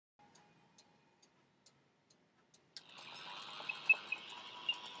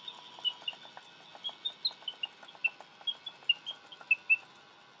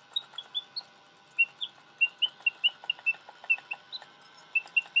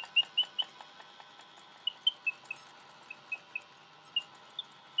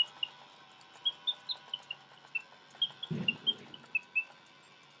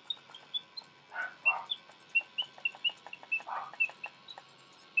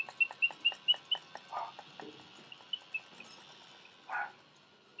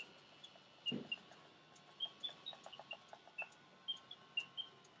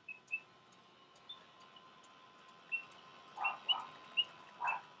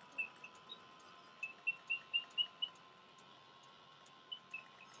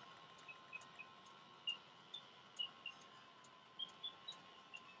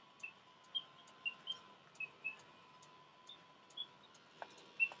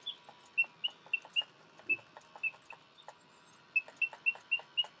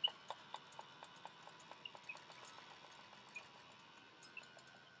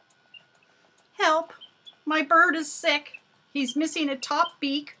my bird is sick. He's missing a top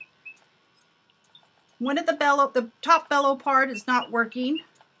beak. One of the top bellow part is not working.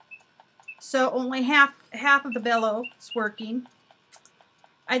 So only half of the bellow is working.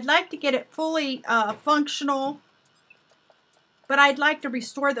 I'd like to get it fully functional, but I'd like to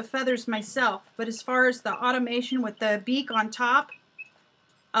restore the feathers myself. But as far as the automation with the beak on top,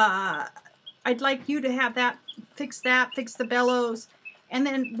 I'd like you to have that, fix the bellows, and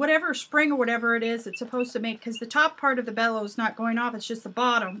then whatever spring or whatever it is it's supposed to make, because the top part of the bellow is not going off, it's just the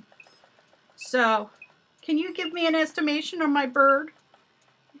bottom. So, can you give me an estimation on my bird?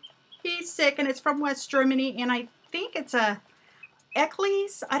 He's sick, and it's from West Germany, and I think it's a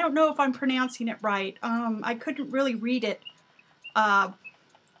Eccles. I don't know if I'm pronouncing it right. I couldn't really read it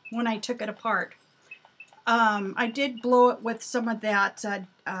when I took it apart. I did blow it with some of that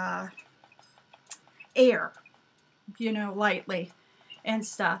air, you know, lightly and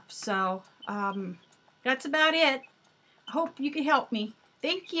stuff. So that's about it. I hope you can help me.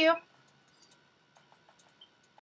 Thank you.